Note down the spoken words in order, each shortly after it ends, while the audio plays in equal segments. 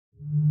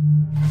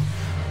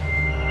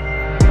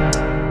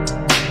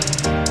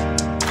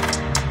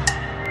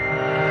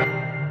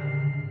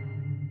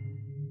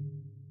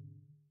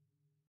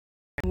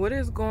what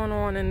is going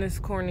on in this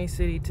corny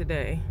city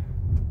today?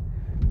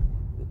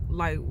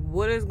 Like,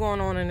 what is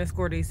going on in this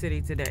corny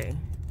city today?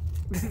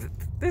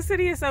 This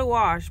city is so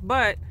washed,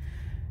 but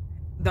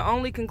the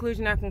only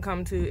conclusion I can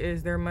come to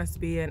is there must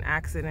be an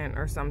accident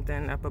or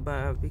something up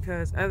above,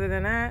 because other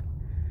than that,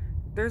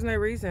 there's no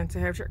reason to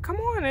have come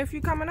on, if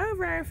you coming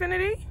over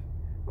Infinity,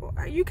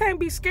 you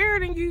can't be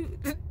scared and you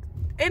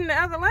in the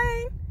other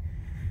lane.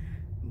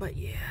 But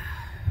yeah,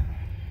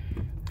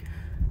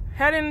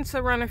 heading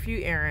to run a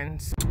few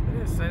errands.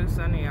 It is so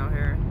sunny out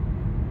here.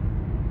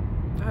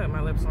 I hope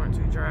my lips aren't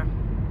too dry.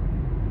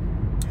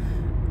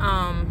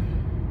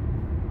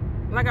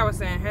 Like I was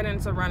saying, heading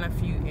to run a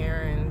few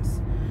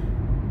errands.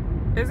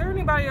 Is there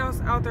anybody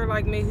else out there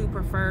like me who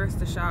prefers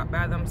to shop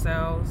by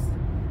themselves?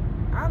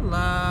 I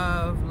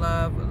love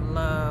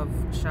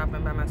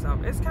shopping by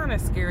myself. It's kind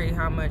of scary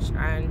how much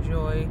I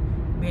enjoy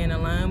being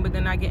alone, but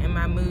then I get in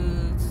my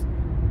moods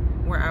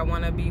where I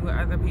want to be with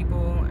other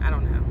people. I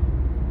don't know.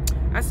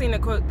 I seen a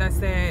quote that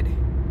said,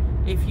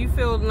 if you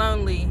feel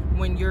lonely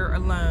when you're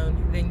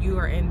alone, then you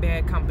are in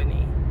bad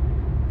company.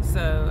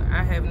 So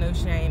I have no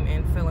shame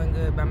in feeling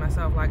good by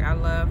myself. Like, I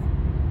love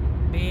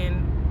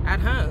being at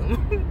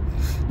home,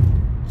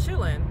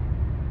 chilling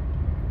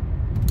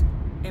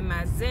in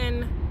my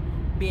zen,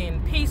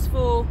 being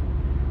peaceful,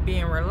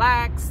 being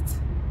relaxed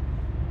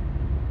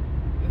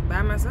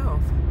by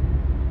myself.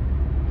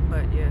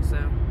 But yeah, so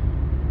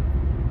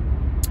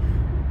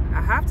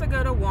I have to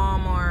go to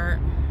Walmart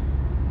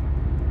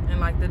and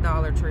like the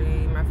Dollar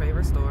Tree, my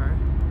favorite store.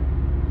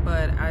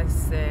 But I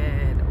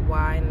said,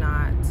 why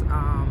not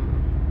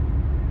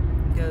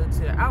go to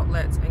the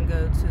outlets and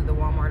go to the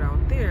Walmart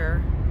out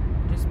there,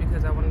 just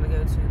because I wanted to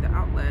go to the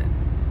outlet.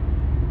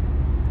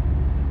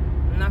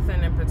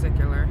 Nothing in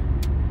particular.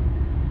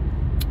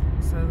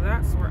 So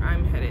that's where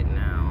I'm headed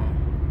now.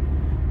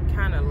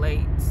 Kind of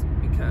late,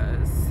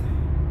 because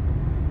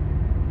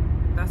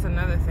that's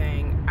another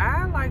thing.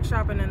 I like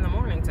shopping in the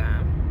morning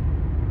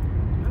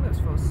time. My lips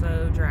feel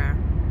so dry.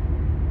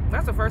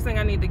 That's the first thing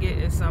I need to get,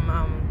 is some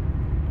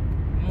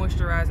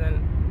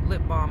moisturizing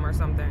lip balm or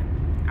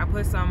something. I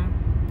put some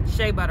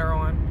shea butter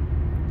on,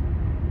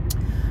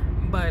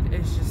 but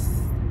it's just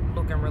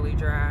looking really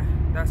dry.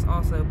 That's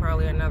also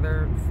probably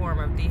another form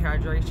of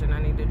dehydration. I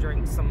need to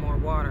drink some more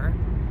water.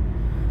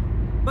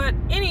 But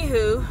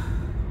anywho,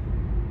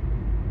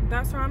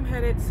 that's where I'm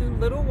headed, to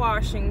Little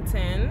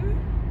Washington,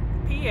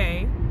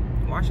 PA.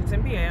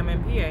 Washington, PA. I'm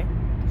in PA.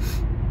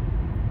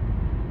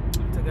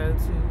 To go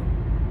to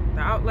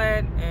the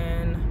outlet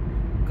and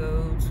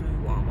go to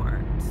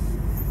Walmart.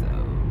 So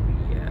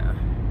yeah,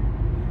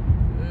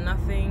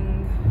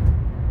 nothing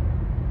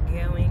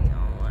going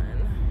on.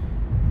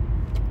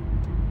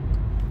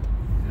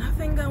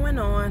 Nothing going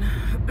on.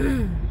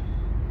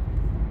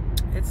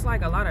 It's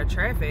like a lot of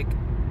traffic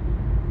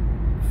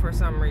for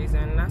some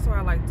reason. That's why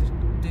I like to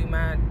do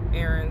my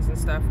errands and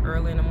stuff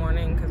early in the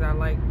morning, because I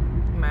like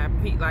my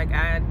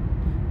I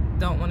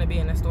don't want to be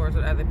in the stores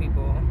with other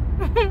people.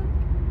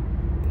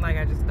 Like,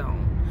 I just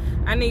don't.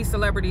 I need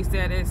celebrity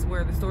status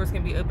where the stores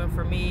can be open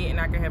for me and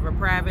I can have a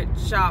private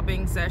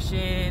shopping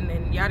session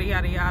and yada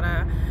yada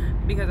yada,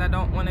 because I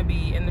don't want to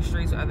be in the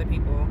streets with other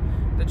people.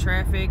 The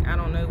traffic, I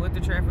don't know what the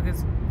traffic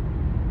is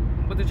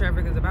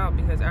about,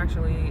 because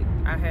actually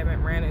I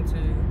haven't ran into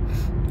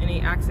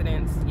any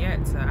accidents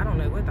yet, so I don't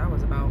know what that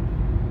was about.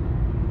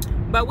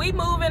 But we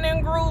moving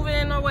and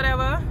grooving or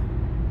whatever.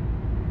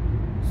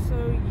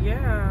 So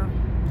yeah,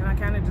 and I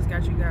kind of just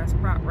got you guys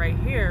propped right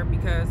here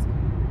because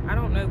I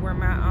don't know where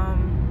my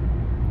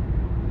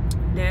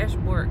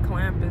dashboard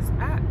clamp is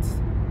at,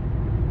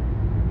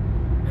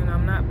 and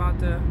I'm not about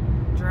to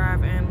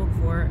drive and look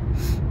for it.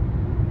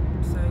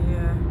 So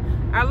yeah,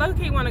 I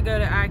low-key want to go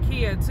to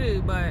IKEA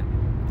too, but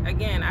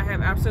again, I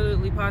have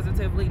absolutely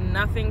positively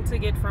nothing to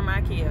get from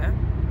IKEA.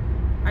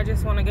 I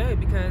just want to go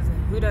because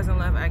who doesn't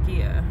love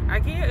IKEA?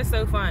 IKEA is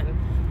so fun.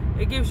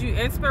 It gives you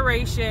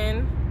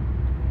inspiration.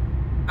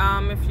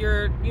 If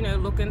you're,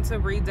 looking to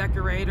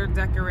redecorate or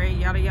decorate,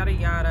 yada yada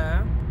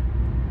yada.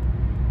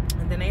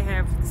 And then they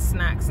have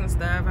snacks and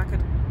stuff. I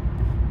could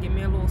give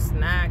me a little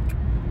snack,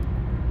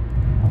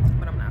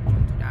 but I'm not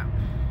going to do that.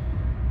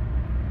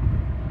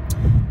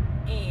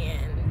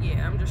 And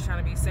yeah, I'm just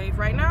trying to be safe.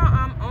 Right now,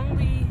 I'm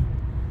only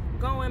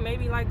going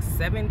maybe like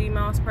 70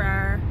 miles per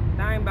hour.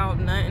 That ain't about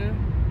nothing.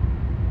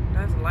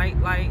 That's light,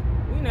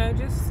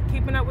 just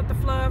keeping up with the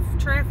flow of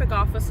traffic,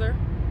 officer.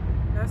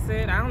 That's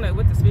it. I don't know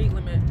what the speed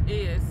limit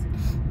is,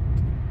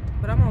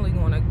 but I'm only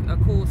going a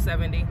cool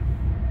 70.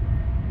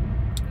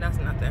 That's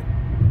nothing.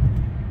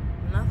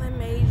 Nothing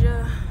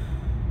major.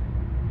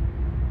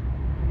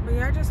 But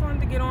yeah, I just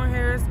wanted to get on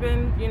here. It's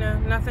been,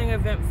 nothing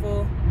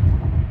eventful.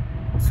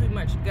 Too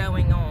much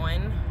going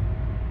on.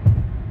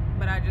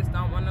 But I just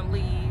don't want to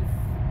leave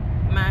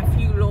my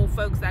few little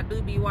folks that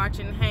do be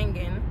watching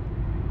hanging.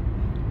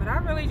 But I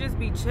really just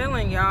be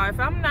chilling, y'all. If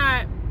I'm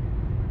not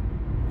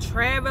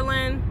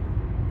traveling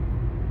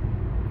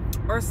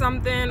or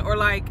something, or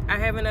like I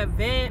have an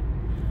event,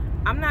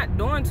 I'm not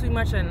doing too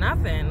much of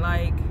nothing.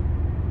 Like,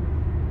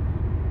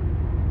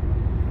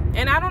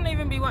 And I don't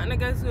even be wanting to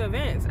go to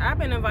events. I've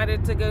been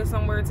invited to go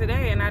somewhere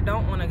today and I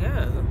don't want to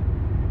go.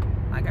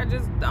 Like, I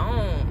just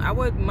don't. I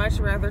would much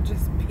rather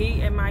just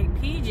be in my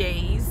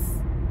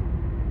PJs,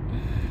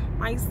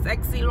 my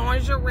sexy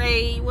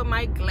lingerie with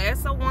my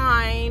glass of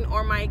wine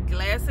or my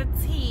glass of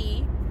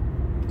tea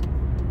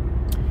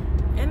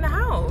in the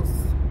house.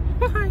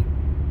 Like,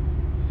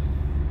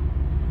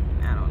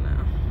 I don't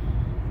know.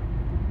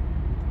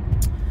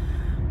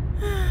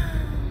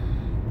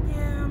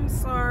 Yeah, I'm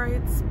sorry.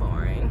 It's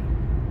boring.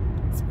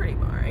 It's pretty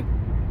boring.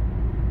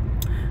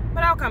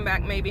 But I'll come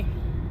back maybe.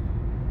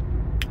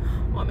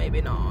 Or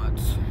maybe not.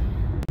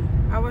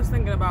 I was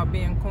thinking about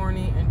being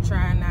corny and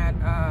trying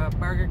that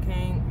Burger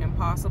King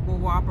Impossible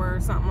Whopper or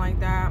something like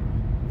that.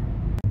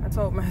 I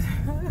told my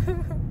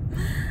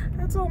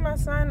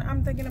son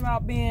I'm thinking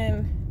about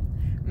being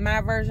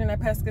my version of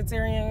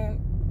pescatarian.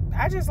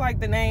 I just like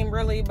the name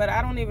really, but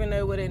I don't even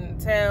know what it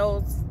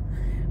entails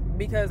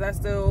because I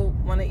still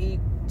want to eat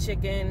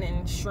chicken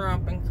and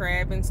shrimp and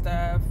crab and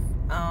stuff.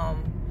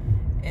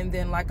 And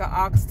then like an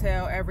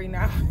oxtail every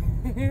now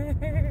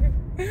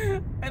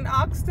an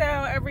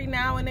oxtail every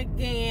now and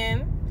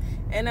again,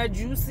 and a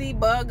juicy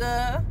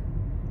burger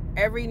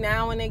every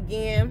now and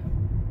again.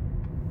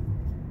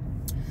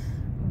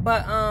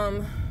 But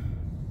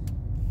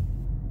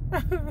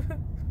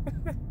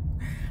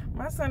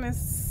my son is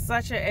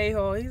such an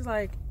a-hole. He's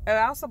like, oh,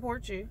 I'll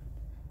support you.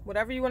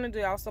 Whatever you want to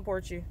do, I'll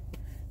support you.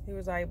 He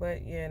was like,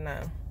 but yeah, no.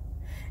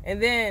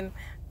 And then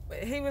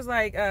he was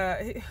like,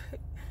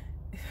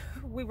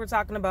 we were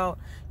talking about,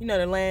 you know,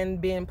 the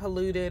land being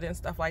polluted and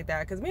stuff like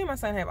that, because me and my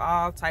son have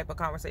all type of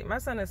conversation. My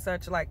son is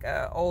such like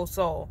a old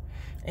soul,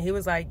 and he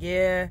was like,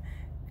 yeah,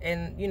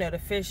 and you know, the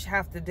fish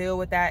have to deal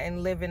with that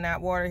and live in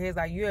that water. He's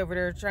like, you over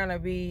there trying to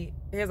be,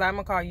 he's like, I'm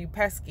gonna call you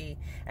pesky.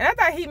 And I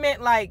thought he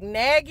meant like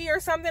naggy or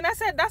something. I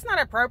said, that's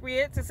not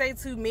appropriate to say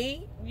to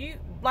me. You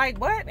like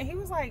what? And he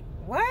was like,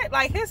 what?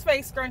 Like his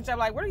face scrunched up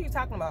like, what are you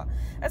talking about?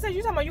 I said,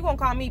 you talking about you gonna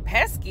call me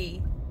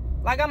pesky?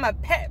 Like I'm a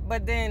pet,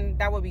 but then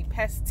that would be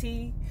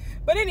pesty.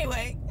 But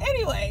anyway,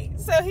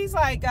 so he's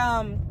like,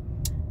 yeah,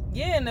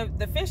 and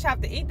the fish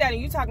have to eat that,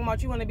 and you talking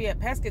about you want to be a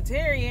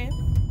pescatarian.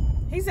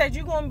 He said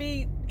you gonna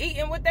be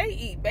eating what they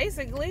eat.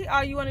 Basically,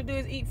 all you want to do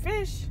is eat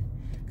fish.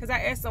 Because I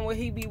asked him, would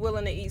he be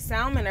willing to eat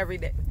salmon every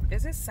day?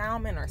 Is it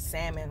salmon or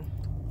salmon?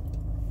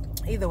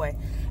 Either way.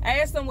 I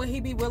asked him, would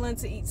he be willing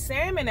to eat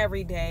salmon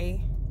every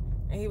day?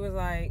 And he was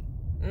like,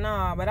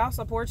 nah, but I'll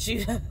support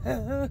you.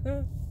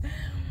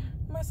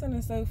 My son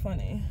is so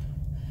funny.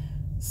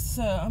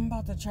 So I'm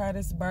about to try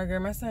this burger.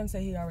 My son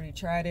said he already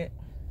tried it.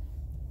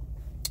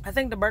 I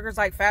think the burger's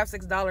like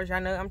 $5, $6.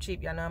 Y'all know I'm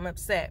cheap. Y'all know I'm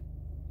upset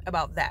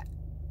about that.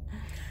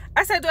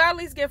 I said, do I at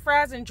least get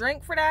fries and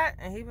drink for that?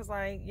 And he was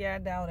like, yeah, I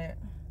doubt it.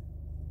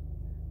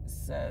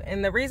 So,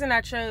 and the reason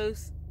I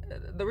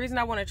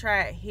want to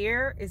try it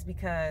here is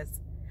because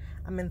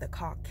I'm in the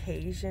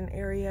Caucasian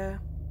area.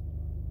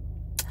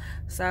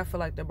 So I feel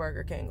like the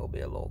Burger King will be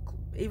a little,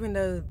 even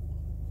though,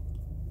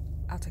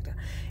 I'll take that.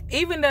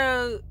 Even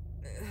though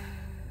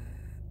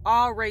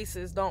all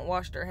races don't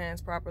wash their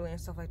hands properly and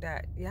stuff like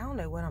that. Yeah, I don't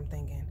know what I'm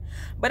thinking.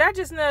 But I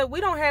just know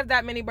we don't have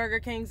that many Burger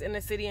Kings in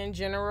the city in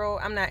general.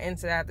 I'm not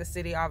into that. The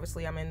city,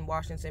 obviously, I'm in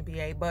Washington,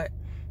 PA. But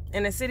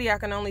in the city, I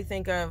can only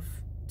think of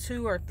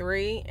 2 or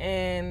 3.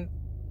 And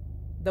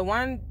the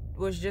one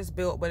was just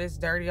built, but it's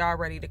dirty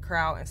already. The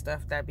crowd and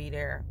stuff that be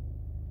there.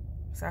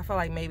 So I feel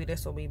like maybe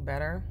this will be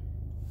better.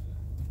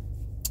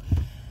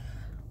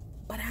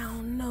 But I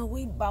don't know.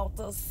 We about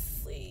to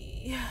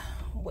see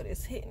what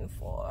it's hitting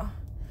for.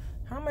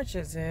 How much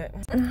is it?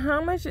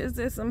 How much is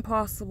this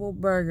Impossible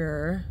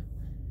Burger?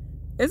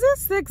 Is it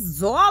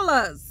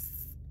 $6?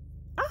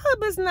 I hope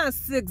it's not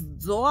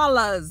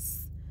 $6.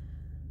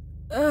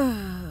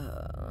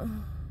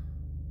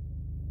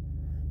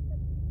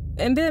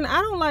 And then I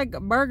don't like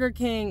Burger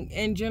King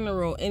in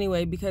general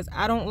anyway, because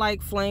I don't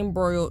like flame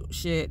broiled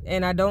shit,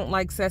 and I don't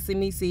like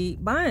sesame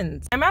seed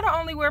buns. Am I the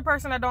only weird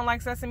person that don't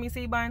like sesame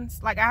seed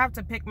buns? Like, I have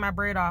to pick my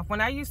bread off.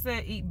 When I used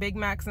to eat Big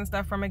Macs and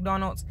stuff from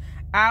McDonald's,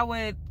 I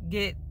would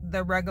get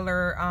the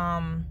regular,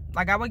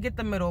 like I would get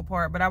the middle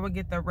part, but I would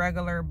get the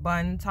regular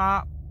bun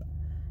top.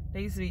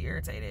 They used to be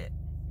irritated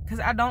because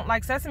I don't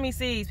like sesame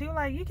seeds. People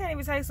are like, you can't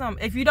even taste them.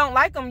 If you don't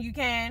like them, you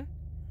can.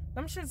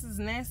 Them shits is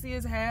nasty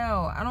as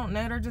hell. I don't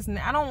know. They're just,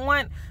 I don't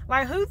want,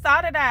 like, who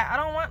thought of that? I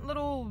don't want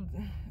little,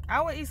 I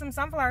would eat some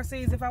sunflower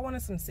seeds if I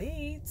wanted some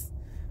seeds.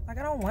 Like,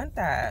 I don't want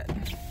that.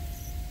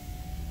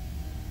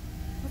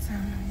 What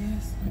time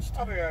is this?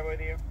 I'll be right with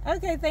you.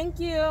 Okay, thank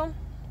you.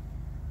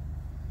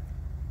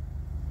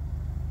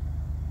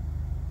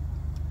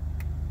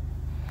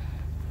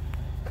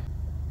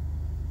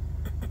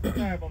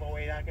 Sorry about the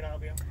wait. I can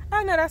help you.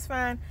 Oh, no, that's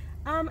fine.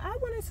 I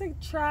wanted to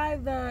try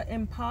the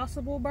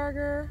Impossible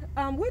Burger.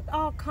 What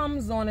all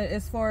comes on it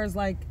as far as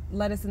like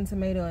lettuce and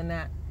tomato and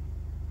that?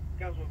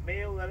 Comes with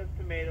mayo, lettuce,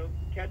 tomato,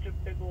 ketchup,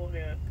 pickle,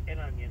 and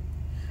onion.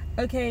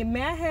 Okay,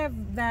 may I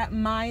have that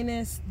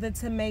minus the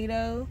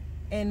tomato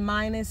and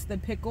minus the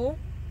pickle?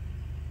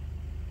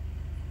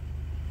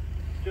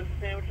 Just a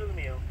sandwich with a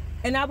meal.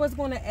 And I was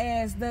going to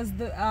ask, does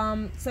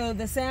the so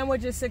the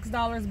sandwich is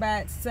 $6 by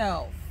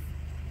itself?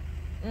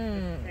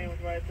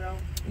 Sandwich by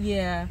itself?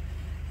 Yeah.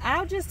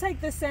 I'll just take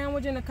the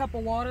sandwich and a cup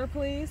of water,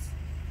 please.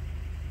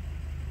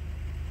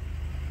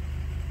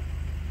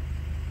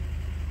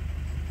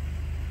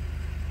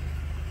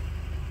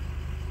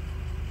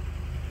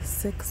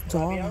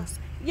 $6.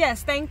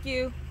 Yes, thank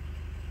you.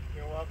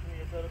 You're welcome.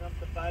 Your total comes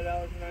to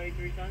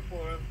 $5.93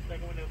 for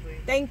second window, please.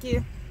 Thank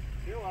you.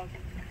 You're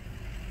welcome.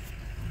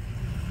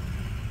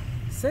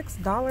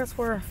 $6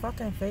 for a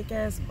fucking fake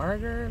ass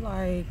burger?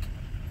 Like,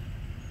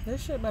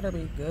 this shit better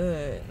be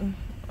good.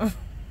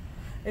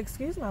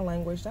 Excuse my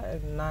language, that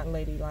is not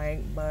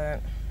ladylike,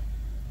 but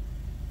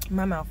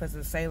my mouth is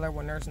a sailor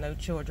when there's no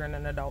children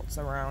and adults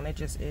around. It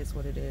just is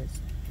what it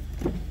is.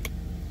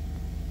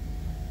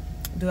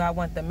 Do I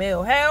want the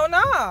meal? Hell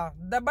no.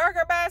 The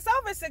burger by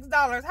itself is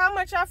 $6. How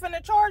much y'all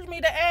finna charge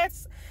me to add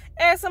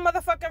some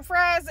motherfucking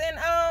fries and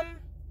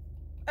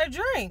a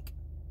drink?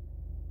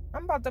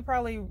 I'm about to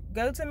probably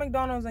go to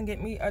McDonald's and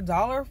get me a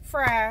 $1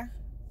 fry.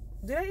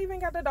 Do they even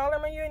got the dollar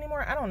menu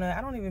anymore? I don't know. I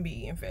don't even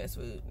be eating fast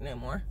food no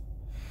more.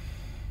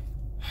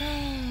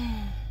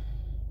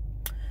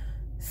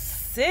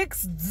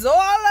 $6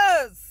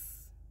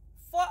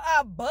 for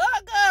a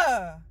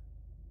burger.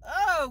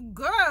 Oh,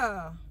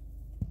 girl.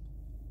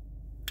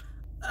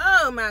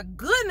 Oh, my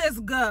goodness,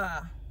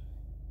 girl.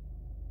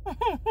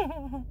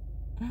 I'm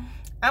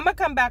going to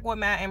come back with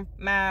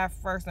my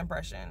first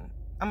impression.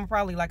 I'm going to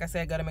probably, like I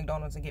said, go to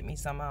McDonald's and get me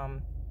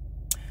some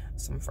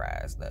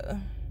fries, though.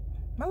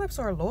 My lips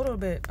are a little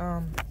bit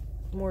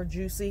more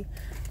juicy.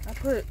 I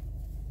put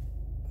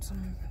let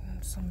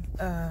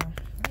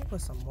me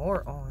put some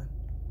more on.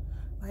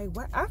 Like,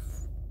 what?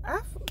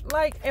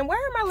 Like, and why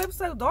are my lips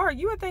so dark?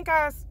 You would think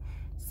I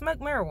smoke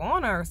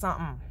marijuana or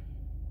something.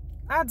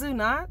 I do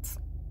not.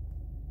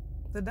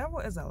 The devil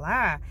is a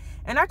lie.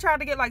 And I tried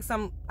to get like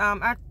some,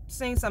 I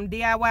seen some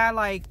DIY,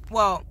 like,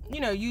 well, you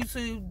know,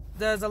 YouTube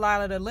does a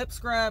lot of the lip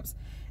scrubs.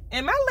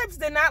 And my lips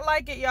did not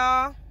like it,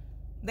 y'all.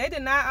 They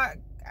did not,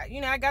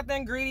 you know, I got the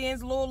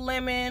ingredients, a little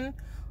lemon,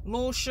 a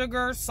little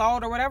sugar,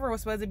 salt, or whatever it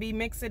was supposed to be.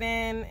 Mix it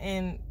in,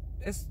 and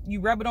you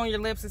rub it on your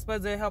lips. It's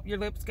supposed to help your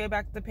lips go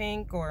back to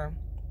pink, or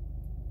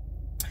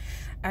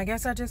I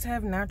guess I just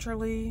have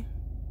naturally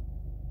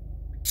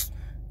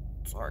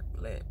dark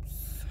lips.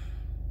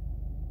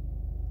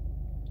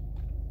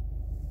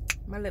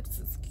 My lips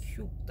is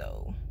cute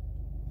though,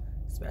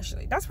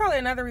 especially. That's probably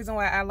another reason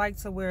why I like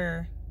to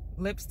wear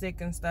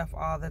lipstick and stuff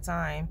all the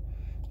time,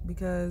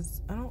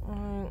 because I don't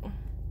want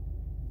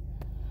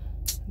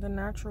the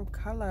natural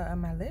color of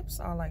my lips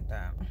all like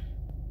that.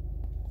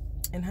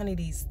 And honey,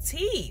 these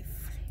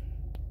teeth,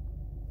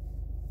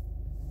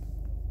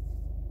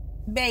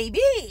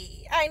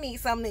 baby, I need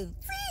some new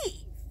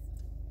teeth.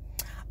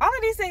 All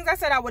of these things I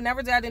said I would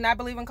never do. I did not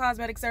believe in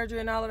cosmetic surgery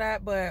and all of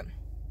that, but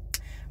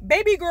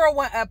baby girl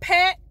want a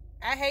pet.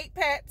 I hate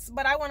pets,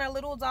 but I want a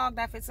little dog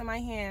that fits in my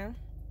hand.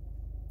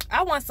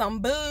 I want some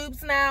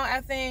boobs now,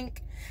 I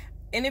think.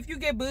 And if you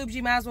get boobs,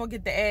 you might as well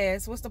get the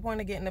ass. What's the point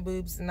of getting the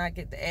boobs and not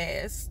get the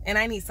ass? And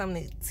I need some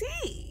new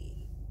teeth.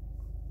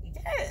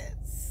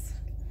 Yes.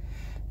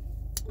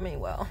 I mean,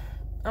 well,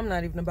 I'm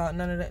not even about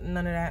none of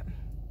that.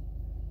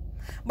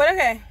 But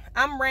okay,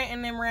 I'm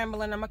ranting and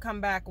rambling. I'm gonna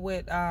come back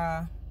with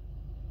my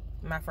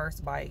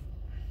first bite.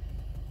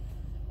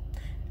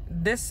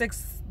 This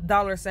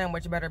 $6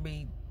 sandwich better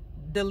be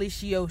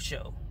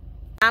delicioso.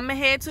 I'm gonna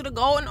head to the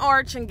Golden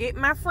Arch and get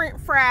my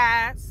French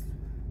fries.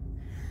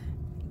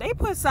 They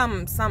put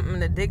something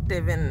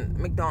addictive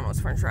in McDonald's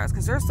French fries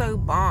because they're so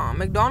bomb.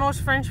 McDonald's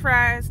French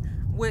fries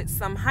with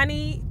some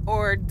honey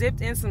or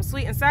dipped in some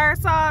sweet and sour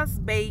sauce,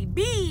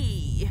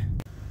 baby.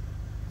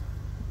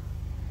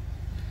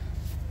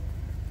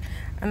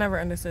 I never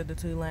understood the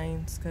 2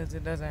 lanes because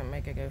it doesn't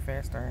make it go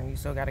faster, and you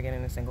still got to get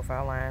in a single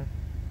file line.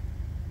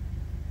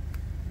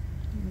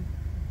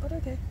 But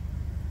okay.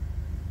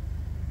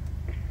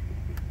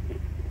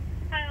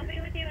 I'll be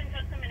with you in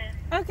just a minute.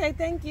 Okay,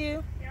 thank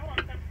you. You're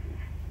welcome.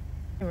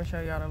 I'm gonna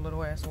show y'all the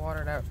little ass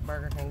water that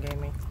Burger King gave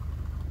me.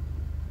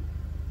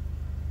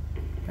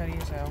 How do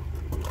you sell?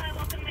 Hi,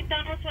 welcome to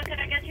McDonald's. What can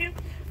I get you?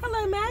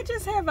 Hello, may I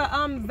just have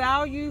a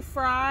value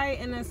fry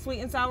and a sweet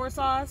and sour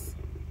sauce?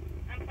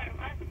 I'm sorry,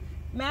 what?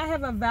 May I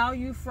have a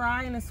value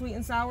fry and a sweet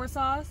and sour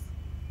sauce?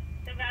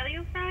 The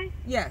value fry?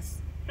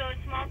 Yes. So a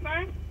small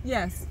fry?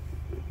 Yes.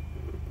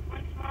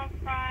 1 small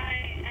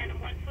fry and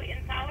 1 sweet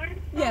and sour?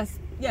 Yes.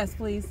 Yes,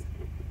 please.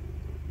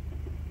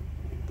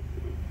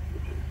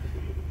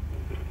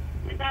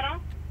 Is that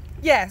all?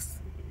 Yes.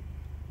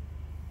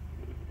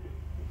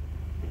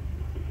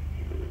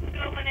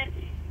 So when it's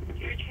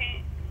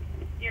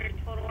your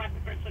total at the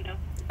first window.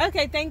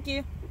 Okay, thank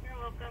you. You're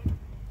welcome.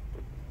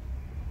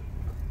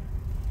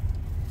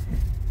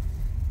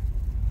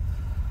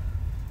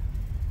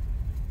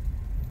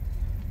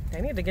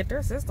 They need to get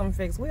their system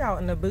fixed. We out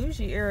in the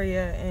bougie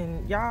area,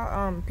 and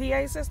y'all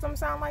PA system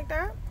sound like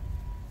that?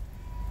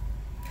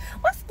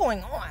 What's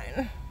going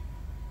on?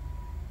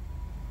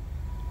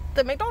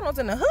 The McDonald's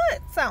in the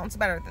hood sounds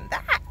better than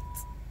that.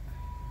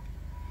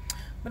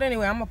 But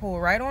anyway, I'm gonna pull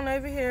right on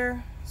over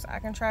here so I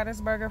can try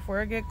this burger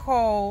before it get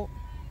cold.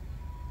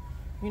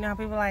 You know how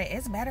people are like,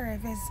 it's better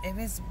if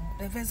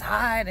it's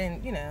hot,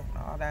 and you know,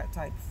 all that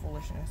type of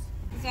foolishness.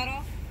 Is that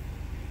all?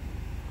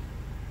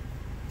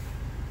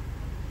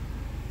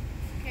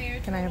 Okay,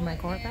 can I have my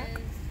card back?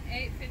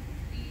 $8.58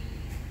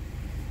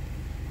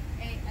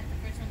 at the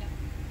first window.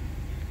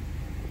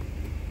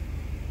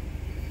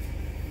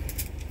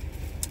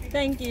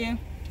 Thank you.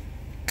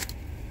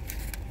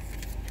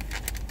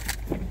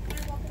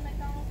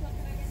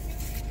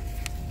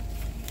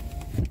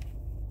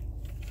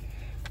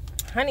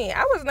 Honey,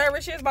 I was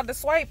nervous she was about to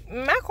swipe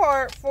my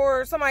card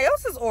for somebody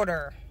else's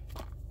order.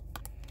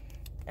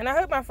 And I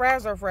hope my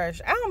fries are fresh.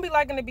 I don't be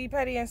liking to be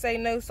petty and say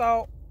no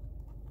salt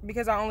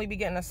because I only be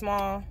getting a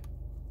small.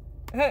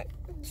 Can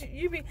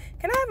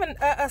I have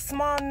a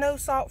small no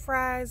salt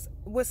fries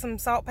with some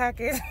salt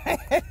packets?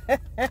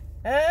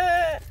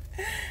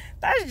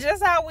 That's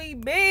just how we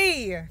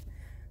be.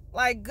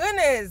 Like,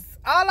 goodness,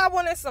 all I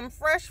want is some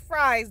fresh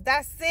fries.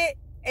 That's it,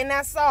 and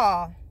that's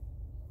all.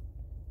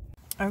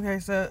 Okay,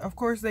 so of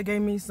course they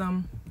gave me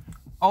some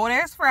old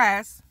ass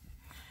fries.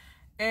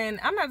 And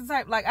I'm not the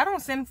type, like, I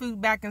don't send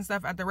food back and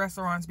stuff at the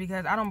restaurants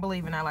because I don't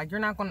believe in that. Like, you're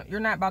not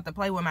about to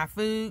play with my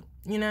food,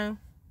 you know?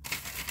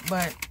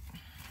 But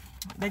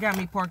they got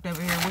me parked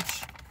over here, which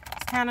is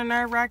kind of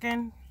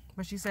nerve-wracking.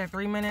 But she said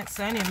 3 minutes.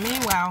 So anyway,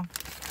 meanwhile,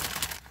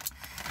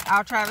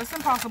 I'll try this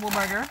Impossible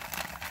burger.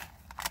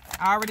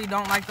 I already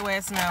don't like the way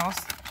it smells.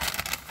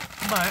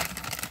 But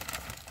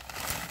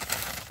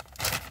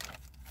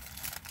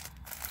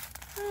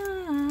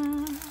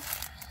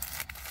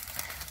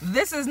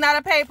this is not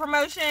a paid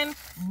promotion.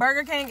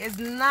 Burger King is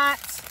not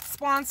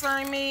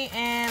sponsoring me,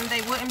 and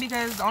they wouldn't,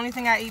 because the only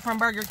thing I eat from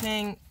Burger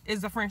King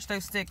is the French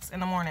toast sticks in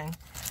the morning.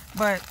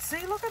 But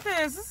see, look at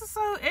this. This is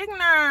so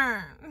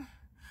ignorant.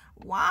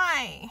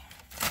 Why?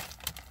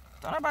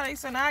 Don't nobody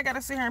say, now I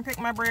gotta sit here and pick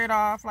my bread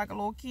off like a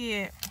little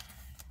kid.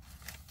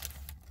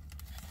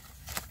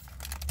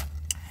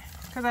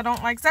 Because I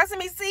don't like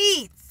sesame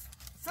seeds.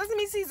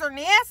 Sesame seeds are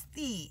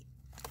nasty.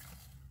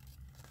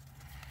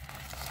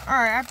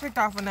 Alright, I picked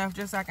off enough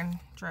just so I can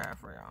try it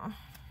for y'all.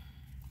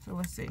 So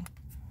let's see.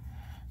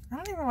 I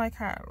don't even like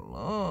how it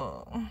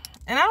looks.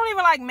 And I don't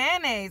even like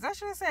mayonnaise. I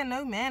should have said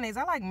no mayonnaise.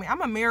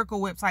 I'm a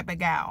Miracle Whip type of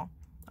gal.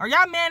 Are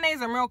y'all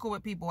mayonnaise or Miracle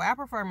Whip people? I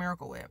prefer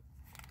Miracle Whip.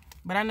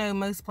 But I know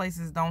most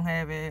places don't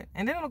have it.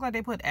 And then it look like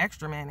they put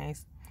extra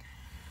mayonnaise.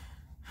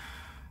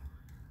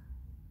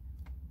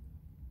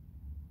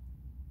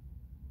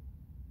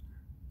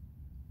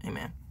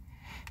 Amen.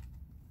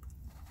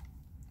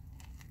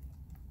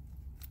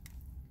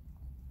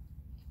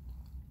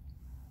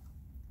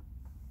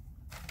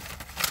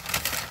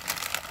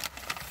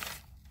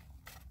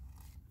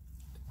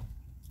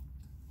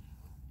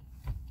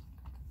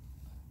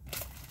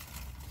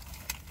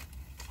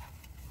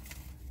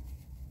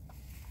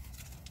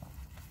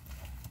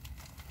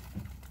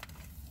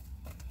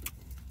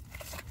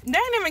 They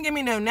didn't even give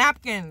me no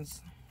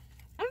napkins.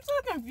 I'm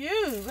so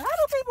confused. How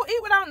do people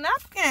eat without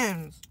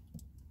napkins?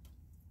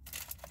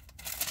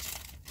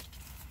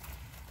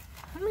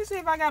 Let me see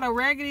if I got a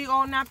raggedy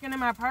old napkin in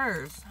my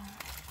purse.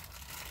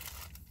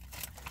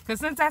 Because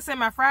since I sent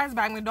my fries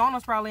back,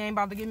 McDonald's probably ain't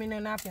about to give me no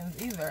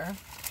napkins either.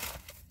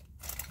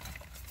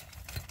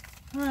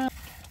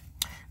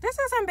 This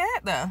isn't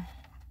bad though.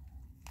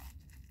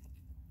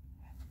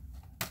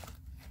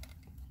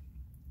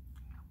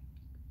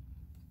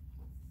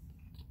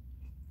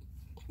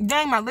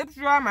 Dang, my lips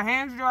dry, my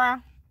hands dry.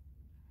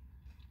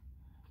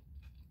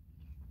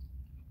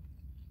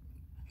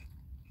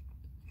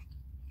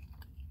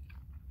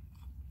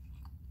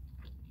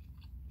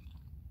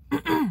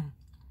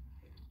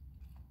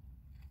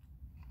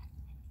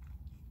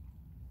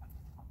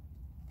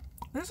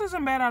 This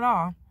isn't bad at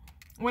all.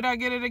 Would I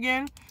get it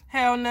again?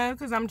 Hell no,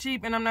 because I'm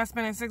cheap and I'm not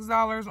spending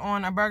 $6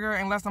 on a burger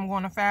unless I'm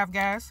going to Five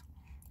Guys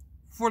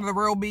for the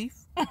real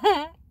beef.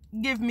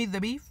 Give me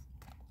the beef.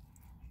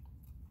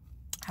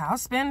 I'll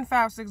spend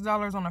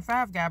 $5-6 on a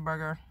Five Guy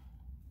burger,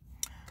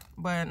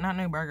 but not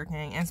no Burger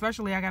King. And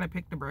especially I gotta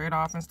pick the bread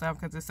off and stuff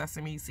because it's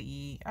sesame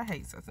seed. I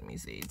hate sesame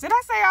seeds. Did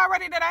I say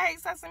already that I hate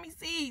sesame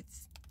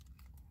seeds?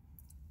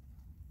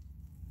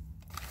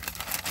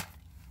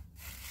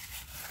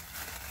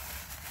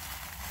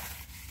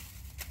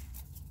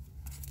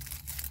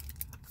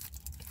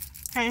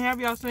 Can't have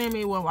y'all seeing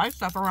me with white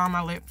stuff around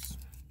my lips.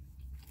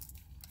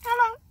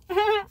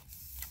 Hello.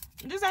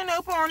 This ain't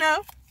no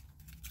porno.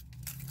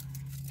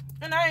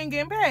 And I ain't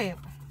getting paid.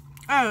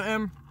 Oh,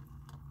 and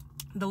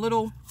the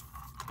little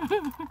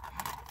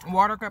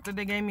water cup that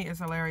they gave me is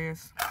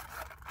hilarious.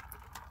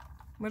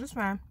 But it's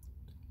fine.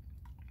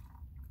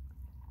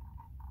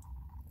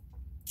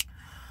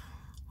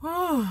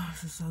 Oh,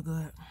 this is so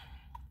good.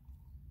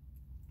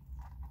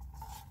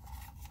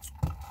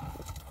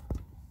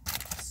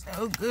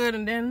 So good.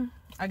 And then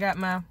I got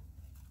my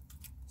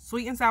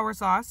sweet and sour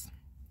sauce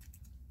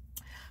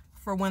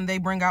for when they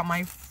bring out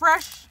my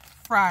fresh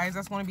fries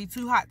that's going to be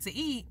too hot to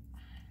eat.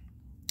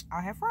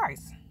 I'll have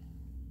fries.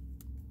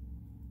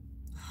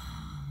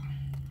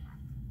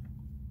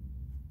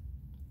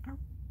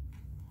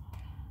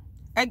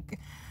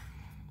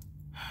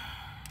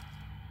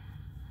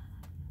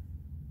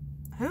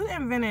 Who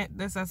invented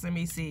the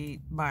sesame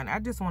seed bun? I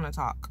just want to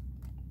talk.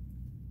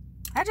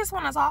 I just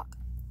want to talk.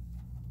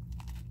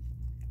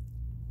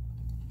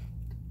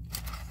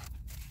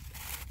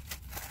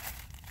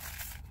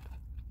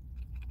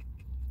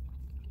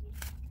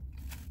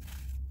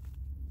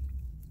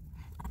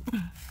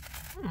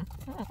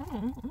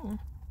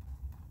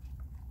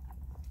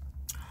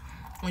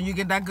 When you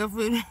get that good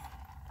food.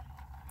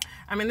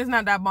 I mean, it's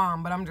not that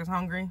bomb, but I'm just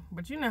hungry.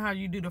 But you know how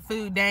you do the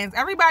food dance.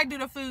 Everybody do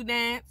the food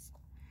dance.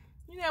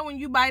 You know when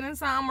you biting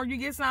something or you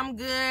get something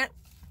good.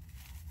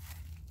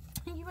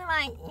 You be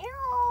like,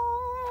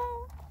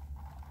 ew.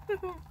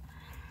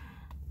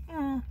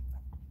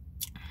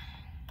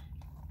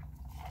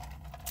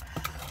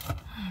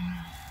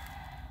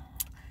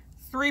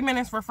 3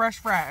 minutes for fresh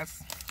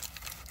fries.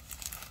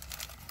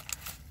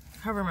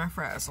 Cover my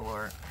fries,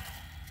 Lord.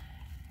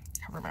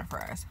 Cover my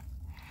fries.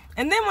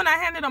 And then when I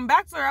handed them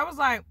back to her, I was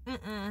like,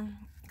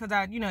 because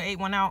I, ate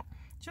one out.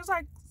 She was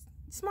like,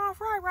 small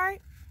fry,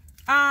 right?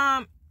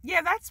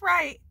 Yeah, that's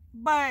right.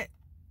 But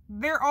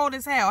they're old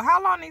as hell.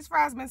 How long these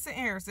fries been sitting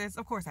here, sis?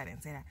 Of course I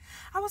didn't say that.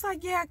 I was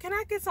like, yeah, can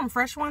I get some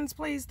fresh ones,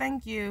 please?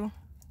 Thank you.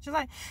 She's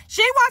like,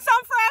 she wants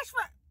some fresh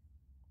fries.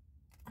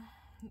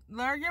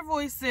 Lower your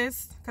voice,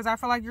 sis, because I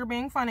feel like you're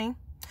being funny.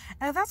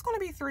 And that's going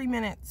to be 3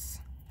 minutes.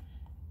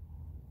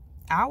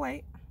 I'll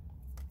wait.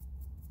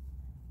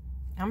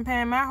 I'm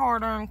paying my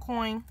hard-earned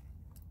coin.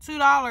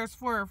 $2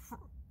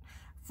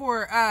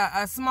 for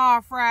a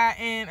small fry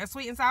and a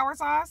sweet and sour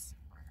sauce.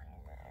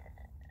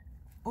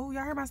 Oh,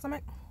 y'all hear my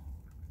stomach?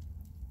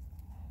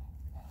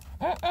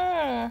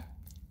 I'm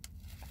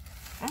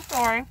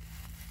sorry.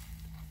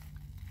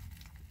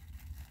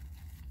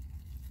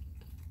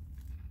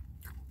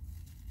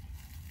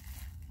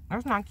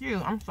 That's not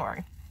cute. I'm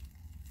sorry.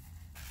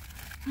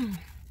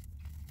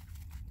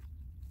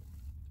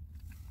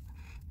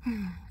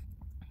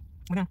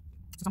 Again,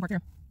 some part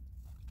here.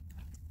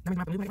 That means I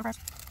have to move my fries.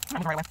 I'm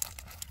not moving right away.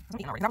 I'm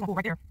eating already. That was cool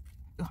right there.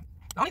 Ugh.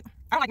 I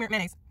don't like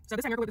mayonnaise. So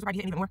this time you're going to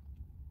probably get even more.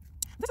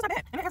 This is not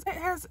bad. And it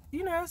has,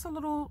 it's a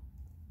little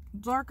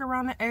dark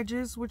around the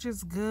edges, which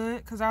is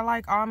good because I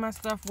like all my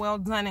stuff well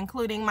done,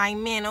 including my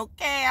men.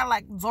 Okay, I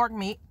like dark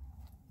meat.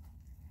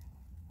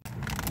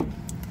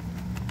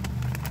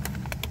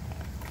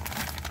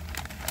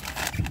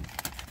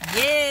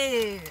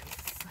 Yes.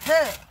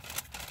 Huh.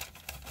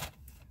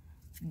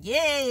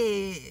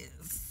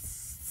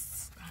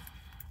 Yes.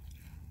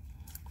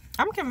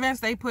 I'm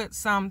convinced they put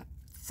some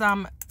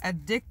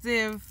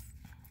addictive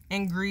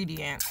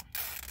ingredient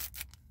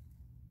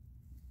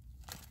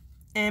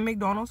in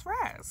McDonald's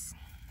fries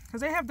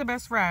because they have the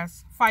best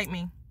fries. Fight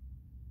me.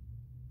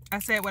 I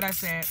said what I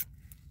said.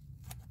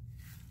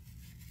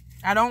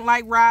 I don't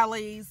like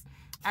Riley's.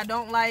 I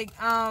don't like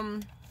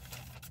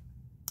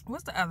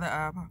what's the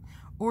other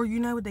or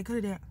you know what they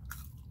could have done?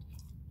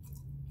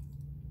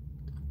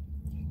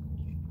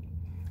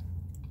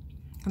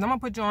 Because I'm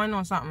going to put you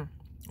on something.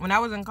 When I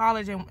was in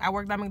college and I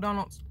worked at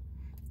McDonald's,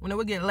 when it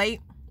would get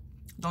late,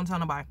 don't tell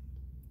nobody.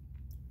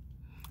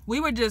 We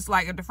would just,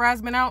 like, if the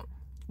fries been out,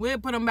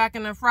 we'd put them back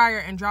in the fryer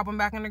and drop them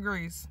back in the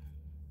grease.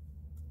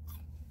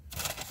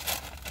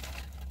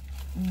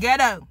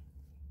 Ghetto.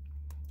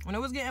 When it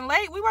was getting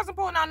late, we wasn't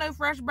pulling out no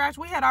fresh batch.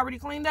 We had already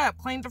cleaned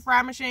the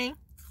fry machine.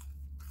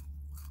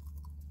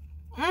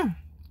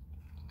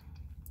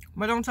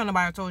 But don't tell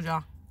nobody I told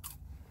y'all.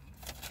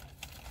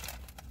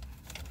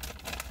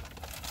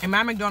 And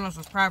my McDonald's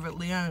was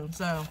privately owned,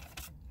 so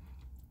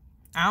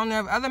I don't know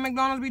if other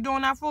McDonald's be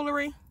doing that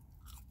foolery.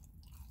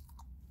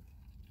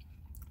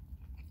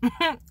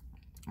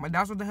 But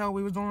that's what the hell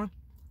we was doing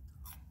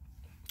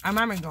at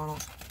my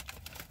McDonald's.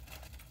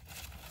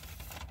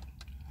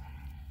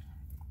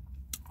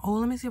 Oh,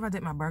 let me see if I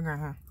did my burger,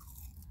 huh?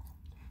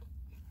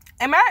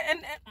 I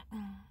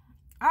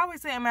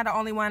always say, am I the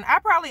only one? I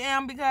probably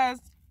am because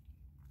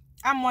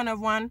I'm one of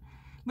one.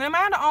 But am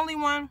I the only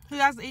one who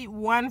has to eat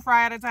one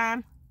fry at a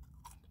time?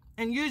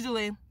 And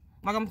usually,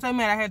 like I'm so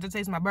mad I had to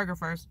taste my burger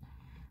first.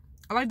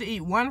 I like to eat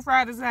one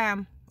fry at a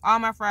time, all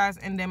my fries,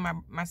 and then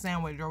my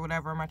sandwich or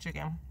whatever, my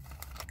chicken.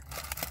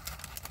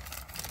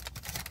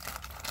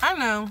 I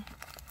know,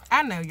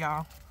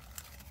 y'all.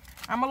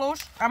 I'm a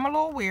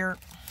little weird.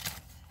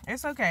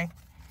 It's okay.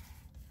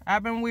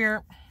 I've been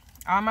weird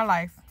all my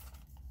life.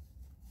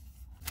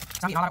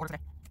 I'm eating all that order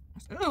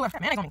today. Ooh, I've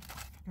got mayonnaise on me.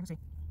 Let's see.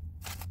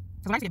 So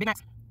when I used to get Big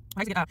Macs,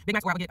 I used to get Big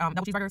Macs, or I would get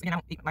double cheeseburgers, and I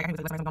don't eat, like I hate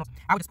to say McDonald's.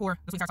 I would just pour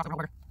the sweet and sour sauce over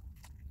my burger.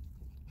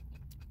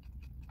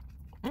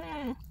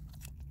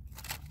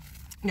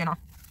 Yeah, no.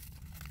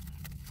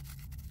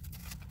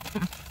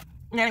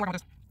 Yeah, I ain't working with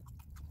this.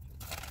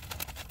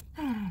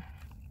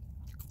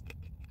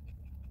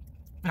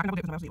 And I can double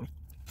dip because somebody else eat with me.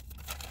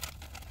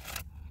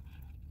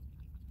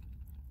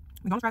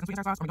 McDonald's fries and sweet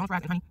and sour sauce, or McDonald's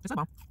fries and honey. It's so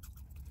bomb.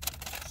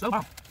 So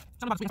bomb.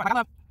 Something about the sweet and sour. I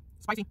love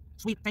spicy,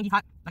 sweet, tangy,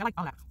 hot. I like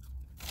all that.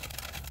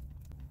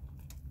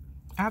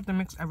 I have to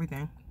mix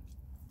everything.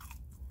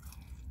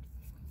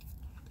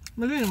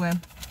 But anyway,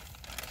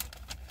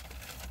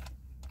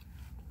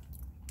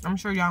 I'm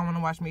sure y'all want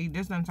to watch me eat.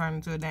 This done turned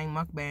into a dang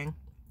mukbang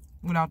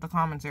without the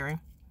commentary.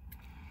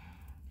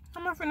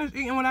 I'm gonna finish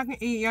eating what I can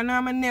eat. Y'all know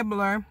I'm a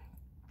nibbler,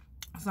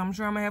 so I'm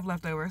sure I'm gonna have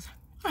leftovers.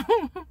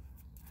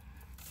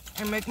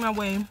 And make my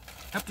way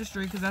up the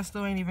street because I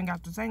still ain't even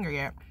got to Sanger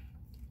yet.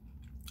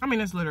 I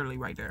mean, it's literally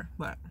right there,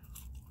 but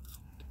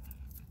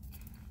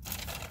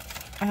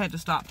I had to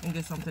stop and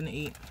get something to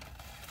eat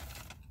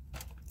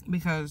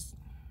because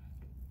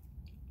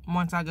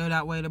once I go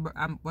that way,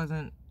 I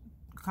wasn't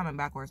coming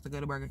backwards to go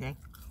to Burger King.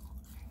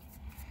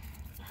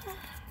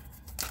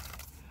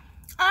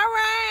 All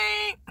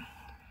right.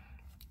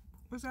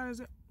 What side is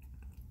it?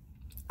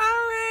 All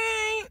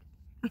right.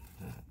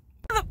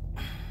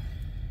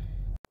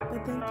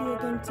 But thank you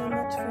again so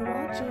much for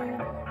watching.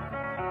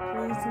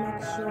 Please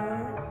make sure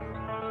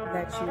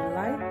that you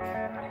like,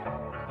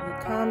 you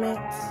comment,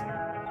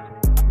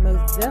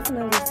 most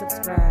definitely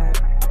subscribe,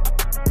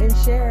 and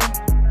share.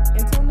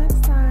 Until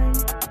next time.